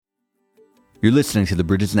You're listening to the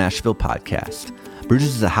Bridges Nashville podcast.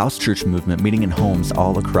 Bridges is a house church movement meeting in homes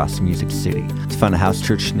all across Music City. To find a house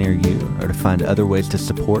church near you or to find other ways to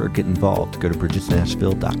support or get involved, go to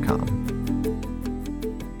bridgesnashville.com.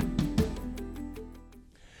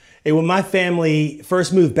 Hey, when my family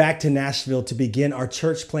first moved back to Nashville to begin our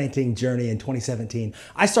church planting journey in 2017,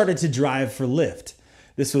 I started to drive for Lyft.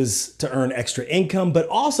 This was to earn extra income, but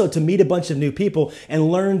also to meet a bunch of new people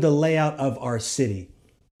and learn the layout of our city.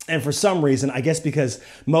 And for some reason, I guess because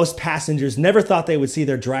most passengers never thought they would see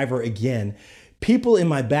their driver again, people in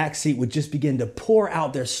my backseat would just begin to pour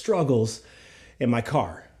out their struggles in my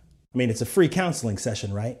car. I mean, it's a free counseling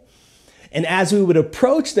session, right? And as we would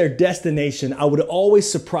approach their destination, I would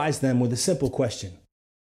always surprise them with a simple question.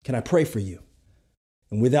 Can I pray for you?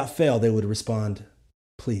 And without fail, they would respond,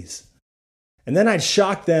 please. And then I'd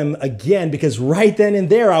shock them again because right then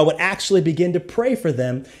and there, I would actually begin to pray for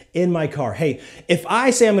them in my car. Hey, if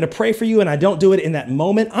I say I'm going to pray for you and I don't do it in that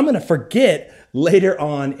moment, I'm going to forget later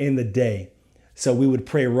on in the day. So we would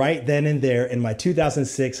pray right then and there in my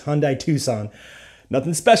 2006 Hyundai Tucson.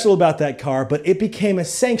 Nothing special about that car, but it became a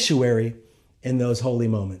sanctuary in those holy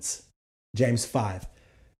moments. James 5.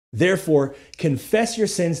 Therefore, confess your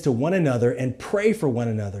sins to one another and pray for one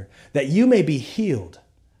another that you may be healed.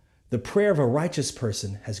 The prayer of a righteous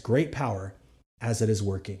person has great power as it is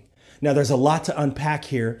working. Now, there's a lot to unpack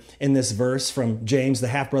here in this verse from James, the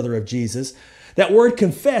half-brother of Jesus. That word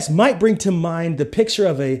confess might bring to mind the picture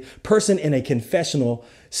of a person in a confessional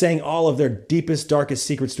saying all of their deepest, darkest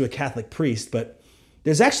secrets to a Catholic priest, but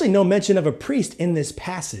there's actually no mention of a priest in this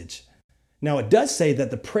passage. Now, it does say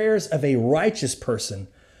that the prayers of a righteous person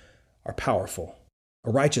are powerful.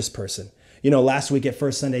 A righteous person. You know, last week at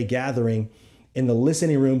First Sunday Gathering, in the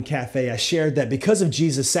Listening Room Cafe, I shared that because of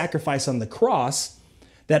Jesus' sacrifice on the cross,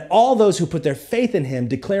 that all those who put their faith in him,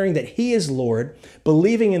 declaring that he is Lord,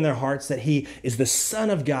 believing in their hearts that he is the Son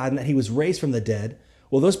of God and that he was raised from the dead,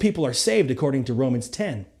 well, those people are saved according to Romans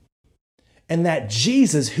 10. And that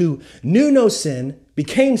Jesus, who knew no sin,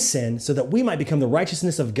 became sin so that we might become the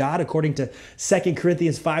righteousness of God according to 2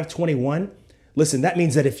 Corinthians 5:21. Listen, that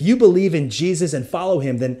means that if you believe in Jesus and follow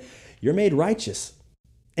him, then you're made righteous.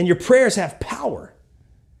 And your prayers have power.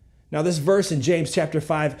 Now, this verse in James chapter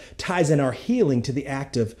 5 ties in our healing to the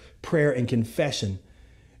act of prayer and confession.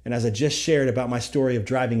 And as I just shared about my story of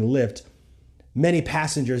driving Lyft, many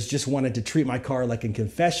passengers just wanted to treat my car like a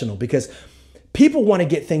confessional because people want to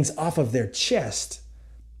get things off of their chest.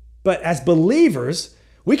 But as believers,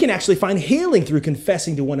 we can actually find healing through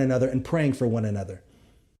confessing to one another and praying for one another.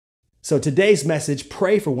 So today's message,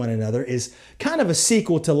 Pray for One Another, is kind of a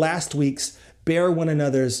sequel to last week's Bear One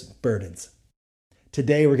Another's Burdens.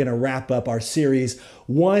 Today, we're going to wrap up our series,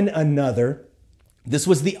 One Another. This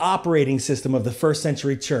was the operating system of the first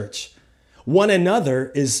century church. One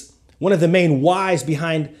another is one of the main whys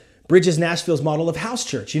behind Bridges Nashville's model of house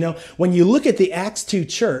church. You know, when you look at the Acts 2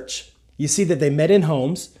 church, you see that they met in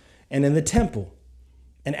homes and in the temple.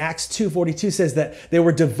 And Acts 2:42 says that they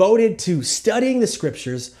were devoted to studying the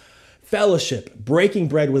scriptures, fellowship, breaking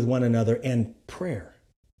bread with one another, and prayer.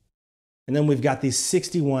 And then we've got these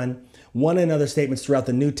 61 one another statements throughout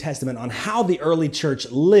the New Testament on how the early church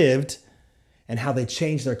lived and how they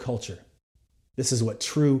changed their culture. This is what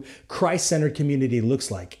true Christ-centered community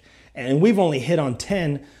looks like. And we've only hit on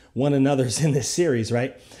 10 one another's in this series,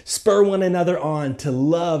 right? Spur one another on to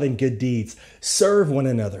love and good deeds. Serve one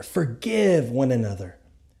another. Forgive one another.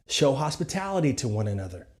 Show hospitality to one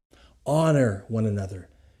another. Honor one another.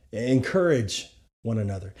 Encourage one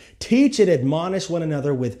another. Teach and admonish one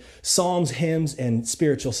another with psalms, hymns, and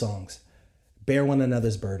spiritual songs. Bear one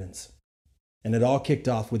another's burdens. And it all kicked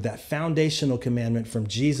off with that foundational commandment from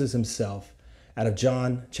Jesus himself out of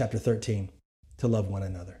John chapter 13, to love one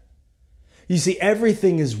another. You see,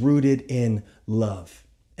 everything is rooted in love.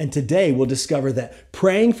 And today we'll discover that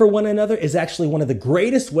praying for one another is actually one of the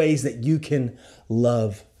greatest ways that you can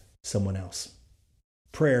love someone else.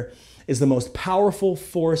 Prayer is the most powerful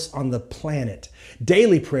force on the planet.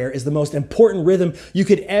 Daily prayer is the most important rhythm you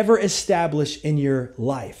could ever establish in your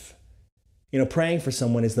life. You know, praying for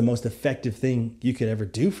someone is the most effective thing you could ever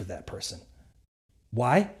do for that person.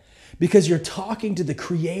 Why? Because you're talking to the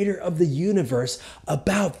creator of the universe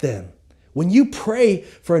about them. When you pray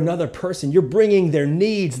for another person, you're bringing their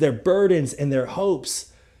needs, their burdens, and their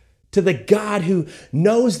hopes to the God who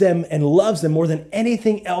knows them and loves them more than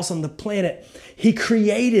anything else on the planet. He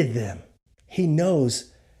created them. He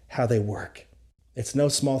knows how they work. It's no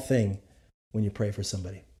small thing when you pray for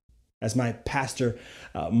somebody. As my pastor,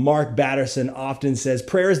 Mark Batterson, often says,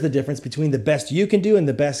 prayer is the difference between the best you can do and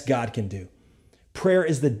the best God can do. Prayer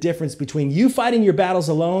is the difference between you fighting your battles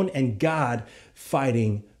alone and God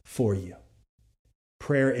fighting for you.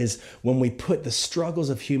 Prayer is when we put the struggles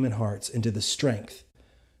of human hearts into the strength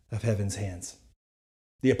of heaven's hands.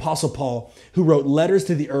 The Apostle Paul, who wrote letters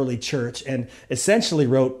to the early church and essentially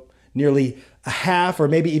wrote nearly a half or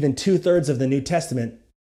maybe even 2/3 of the New Testament,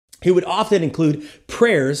 he would often include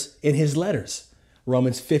prayers in his letters.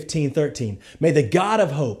 Romans 15:13. May the God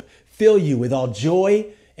of hope fill you with all joy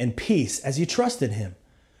and peace as you trust in him,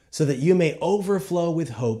 so that you may overflow with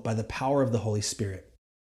hope by the power of the Holy Spirit.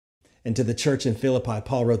 And to the church in Philippi,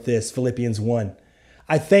 Paul wrote this, Philippians 1.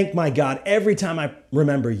 I thank my God every time I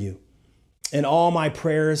remember you. In all my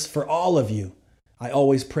prayers for all of you, I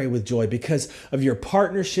always pray with joy because of your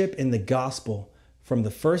partnership in the gospel from the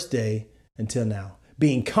first day until now,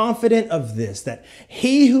 being confident of this, that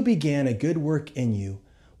he who began a good work in you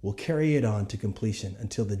will carry it on to completion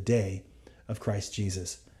until the day of Christ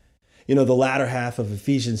Jesus. You know, the latter half of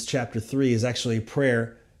Ephesians chapter 3 is actually a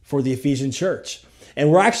prayer for the Ephesian church. And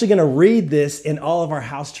we're actually going to read this in all of our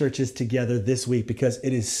house churches together this week because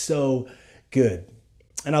it is so good.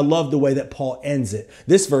 And I love the way that Paul ends it.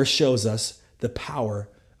 This verse shows us the power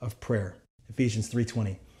of prayer. Ephesians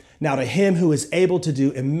 3:20. Now to him who is able to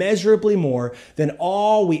do immeasurably more than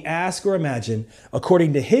all we ask or imagine,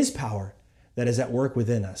 according to his power that is at work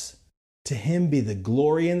within us. To him be the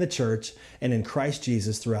glory in the church and in Christ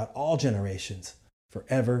Jesus throughout all generations,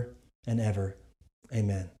 forever and ever.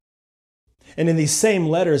 Amen. And in these same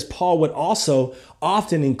letters, Paul would also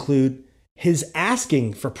often include his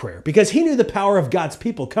asking for prayer because he knew the power of God's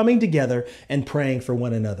people coming together and praying for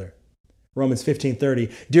one another. Romans 15:30,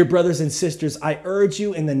 dear brothers and sisters, I urge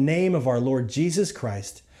you in the name of our Lord Jesus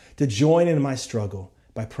Christ to join in my struggle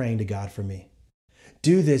by praying to God for me.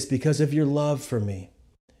 Do this because of your love for me,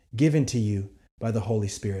 given to you by the Holy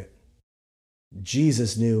Spirit.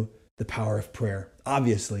 Jesus knew the power of prayer.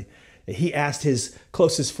 Obviously, he asked his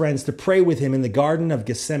closest friends to pray with him in the Garden of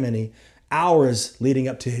Gethsemane hours leading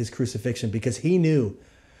up to his crucifixion because he knew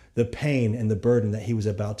the pain and the burden that he was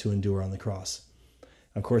about to endure on the cross.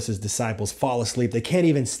 Of course, his disciples fall asleep. They can't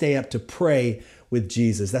even stay up to pray with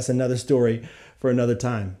Jesus. That's another story for another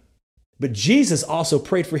time. But Jesus also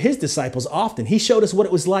prayed for his disciples often. He showed us what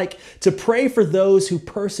it was like to pray for those who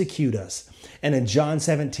persecute us. And in John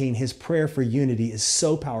 17, his prayer for unity is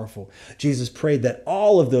so powerful. Jesus prayed that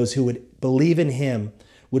all of those who would believe in him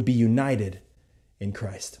would be united in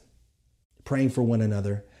Christ. Praying for one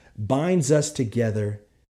another binds us together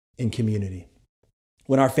in community.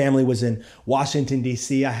 When our family was in Washington,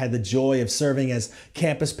 D.C., I had the joy of serving as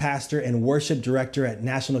campus pastor and worship director at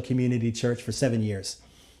National Community Church for 7 years.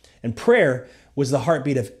 And prayer was the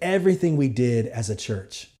heartbeat of everything we did as a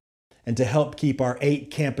church. And to help keep our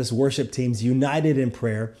 8 campus worship teams united in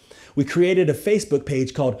prayer, we created a Facebook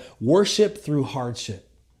page called Worship Through Hardship.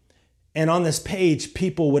 And on this page,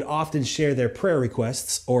 people would often share their prayer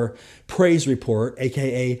requests or praise report,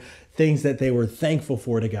 aka things that they were thankful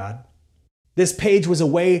for to God. This page was a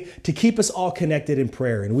way to keep us all connected in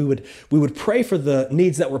prayer. And we would pray for the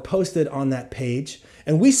needs that were posted on that page.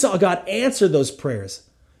 And we saw God answer those prayers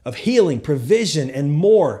of healing, provision, and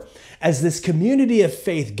more as this community of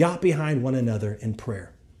faith got behind one another in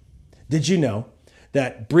prayer. Did you know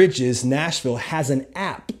that Bridges Nashville has an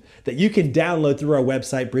app that you can download through our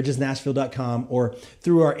website, bridgesnashville.com, or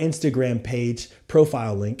through our Instagram page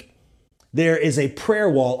profile link? There is a prayer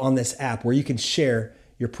wall on this app where you can share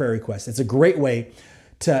your prayer requests. It's a great way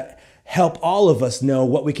to help all of us know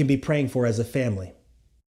what we can be praying for as a family.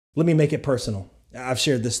 Let me make it personal. I've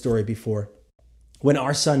shared this story before. When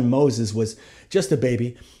our son Moses was just a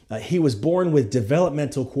baby, he was born with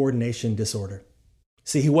developmental coordination disorder.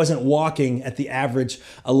 See, he wasn't walking at the average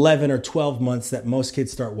 11 or 12 months that most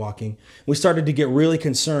kids start walking. We started to get really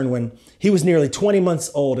concerned when he was nearly 20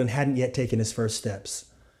 months old and hadn't yet taken his first steps.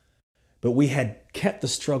 But we had kept the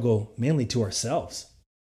struggle mainly to ourselves.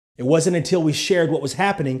 It wasn't until we shared what was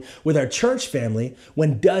happening with our church family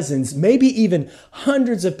when dozens, maybe even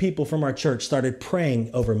hundreds of people from our church started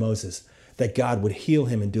praying over Moses that God would heal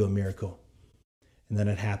him and do a miracle. And then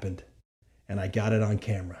it happened, and I got it on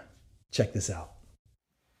camera. Check this out.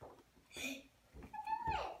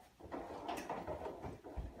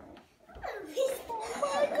 Oh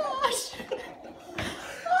my gosh!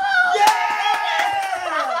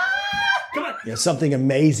 Come on. Yeah, something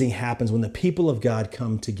amazing happens when the people of God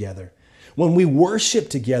come together, when we worship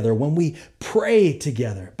together, when we pray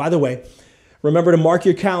together. By the way, remember to mark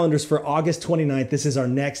your calendars for August 29th. This is our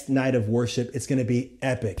next night of worship. It's going to be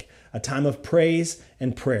epic, a time of praise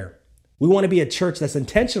and prayer. We want to be a church that's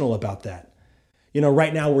intentional about that. You know,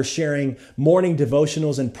 right now we're sharing morning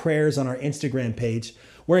devotionals and prayers on our Instagram page.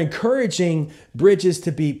 We're encouraging Bridges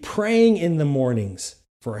to be praying in the mornings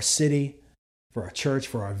for our city, for our church,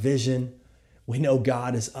 for our vision. We know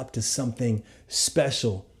God is up to something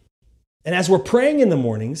special. And as we're praying in the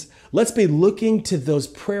mornings, let's be looking to those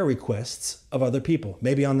prayer requests of other people,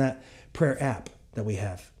 maybe on that prayer app that we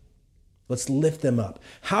have. Let's lift them up.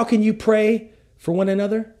 How can you pray for one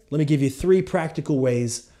another? Let me give you 3 practical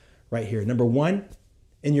ways right here. Number 1,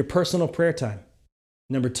 in your personal prayer time.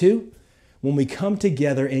 Number 2, when we come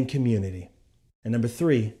together in community. And number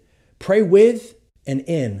 3, pray with and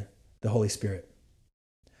in the Holy Spirit.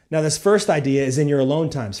 Now, this first idea is in your alone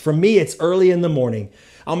times. For me, it's early in the morning.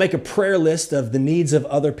 I'll make a prayer list of the needs of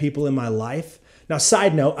other people in my life. Now,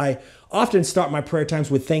 side note, I often start my prayer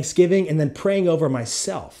times with thanksgiving and then praying over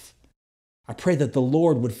myself. I pray that the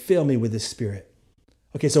Lord would fill me with His Spirit.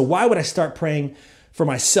 Okay, so why would I start praying for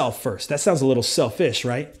myself first? That sounds a little selfish,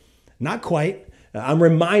 right? Not quite. I'm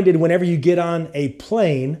reminded whenever you get on a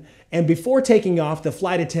plane and before taking off, the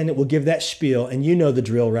flight attendant will give that spiel, and you know the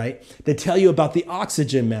drill, right? They tell you about the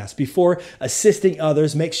oxygen mask. Before assisting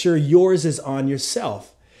others, make sure yours is on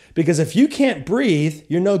yourself. Because if you can't breathe,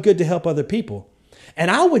 you're no good to help other people. And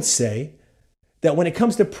I would say that when it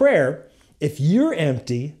comes to prayer, if you're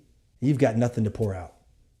empty, you've got nothing to pour out.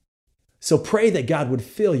 So pray that God would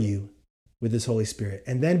fill you with His Holy Spirit,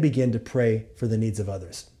 and then begin to pray for the needs of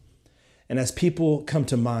others. And as people come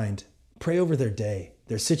to mind, pray over their day,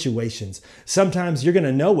 their situations. Sometimes you're going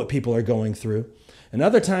to know what people are going through, and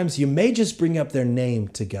other times you may just bring up their name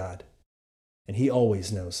to God, and He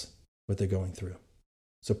always knows what they're going through.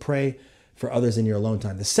 So pray for others in your alone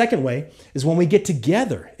time. The second way is when we get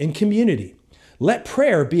together in community. Let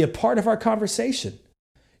prayer be a part of our conversation.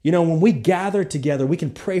 You know, when we gather together, we can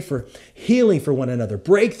pray for healing for one another,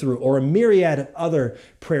 breakthrough, or a myriad of other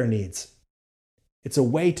prayer needs. It's a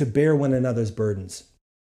way to bear one another's burdens.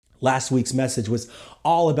 Last week's message was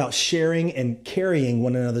all about sharing and carrying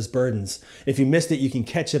one another's burdens. If you missed it, you can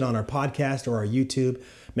catch it on our podcast or our YouTube.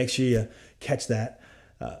 Make sure you catch that.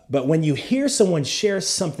 But when you hear someone share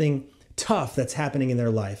something tough that's happening in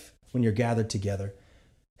their life, when you're gathered together,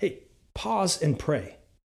 hey, pause and pray.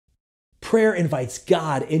 Prayer invites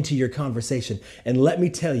God into your conversation. And let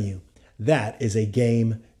me tell you, that is a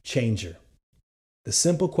game changer. The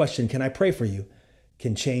simple question, can I pray for you,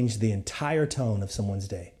 can change the entire tone of someone's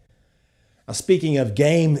day. Now, speaking of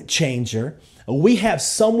game changer, we have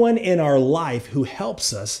someone in our life who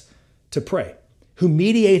helps us to pray, who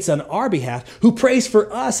mediates on our behalf, who prays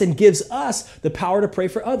for us and gives us the power to pray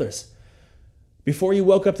for others. Before you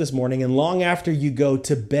woke up this morning and long after you go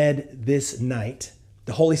to bed this night,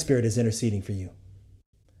 the Holy Spirit is interceding for you.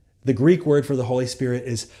 The Greek word for the Holy Spirit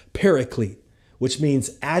is paraclete, which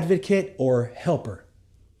means advocate or helper.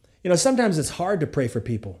 You know, sometimes it's hard to pray for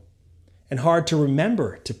people and hard to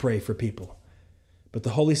remember to pray for people, but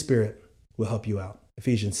the Holy Spirit will help you out.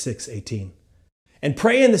 Ephesians 6:18. And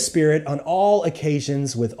pray in the Spirit on all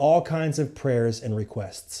occasions with all kinds of prayers and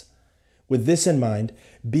requests. With this in mind,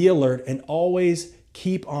 be alert and always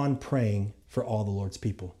keep on praying for all the Lord's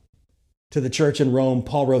people. To the church in Rome,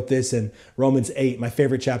 Paul wrote this in Romans 8, my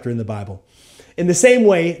favorite chapter in the Bible. In the same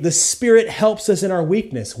way, the Spirit helps us in our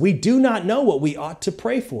weakness. We do not know what we ought to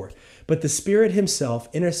pray for, but the Spirit Himself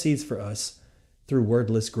intercedes for us through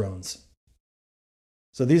wordless groans.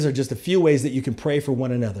 So these are just a few ways that you can pray for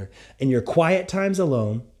one another in your quiet times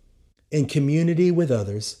alone, in community with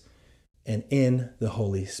others, and in the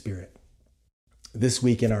Holy Spirit. This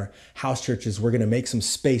week in our house churches, we're going to make some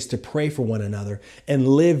space to pray for one another and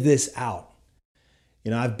live this out.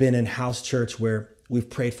 You know, I've been in house church where we've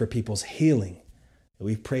prayed for people's healing.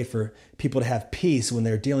 We've prayed for people to have peace when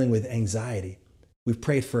they're dealing with anxiety. We've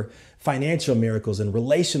prayed for financial miracles and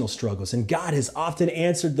relational struggles, and God has often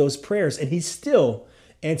answered those prayers, and He's still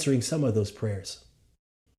answering some of those prayers.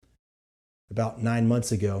 About 9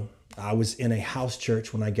 months ago, I was in a house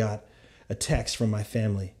church when I got a text from my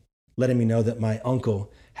family letting me know that my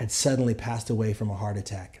uncle had suddenly passed away from a heart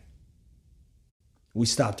attack. We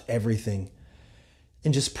stopped everything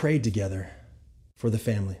and just prayed together for the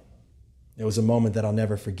family. It was a moment that I'll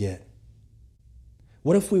never forget.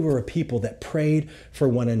 What if we were a people that prayed for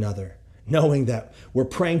one another, knowing that we're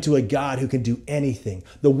praying to a God who can do anything?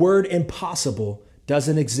 The word impossible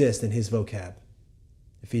doesn't exist in His vocab.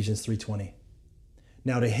 Ephesians 3:20.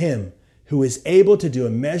 Now to Him who is able to do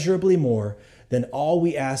immeasurably more than all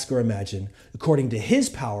we ask or imagine, according to His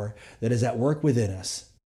power that is at work within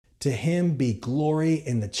us. To Him be glory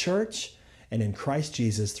in the church and in Christ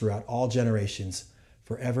Jesus throughout all generations,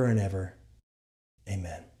 forever and ever.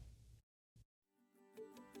 Amen.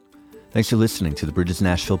 Thanks for listening to the Bridges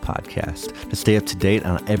Nashville podcast. To stay up to date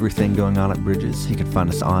on everything going on at Bridges, you can find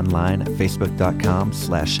us online at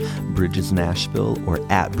facebook.com/BridgesNashville or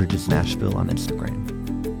 @BridgesNashville on Instagram.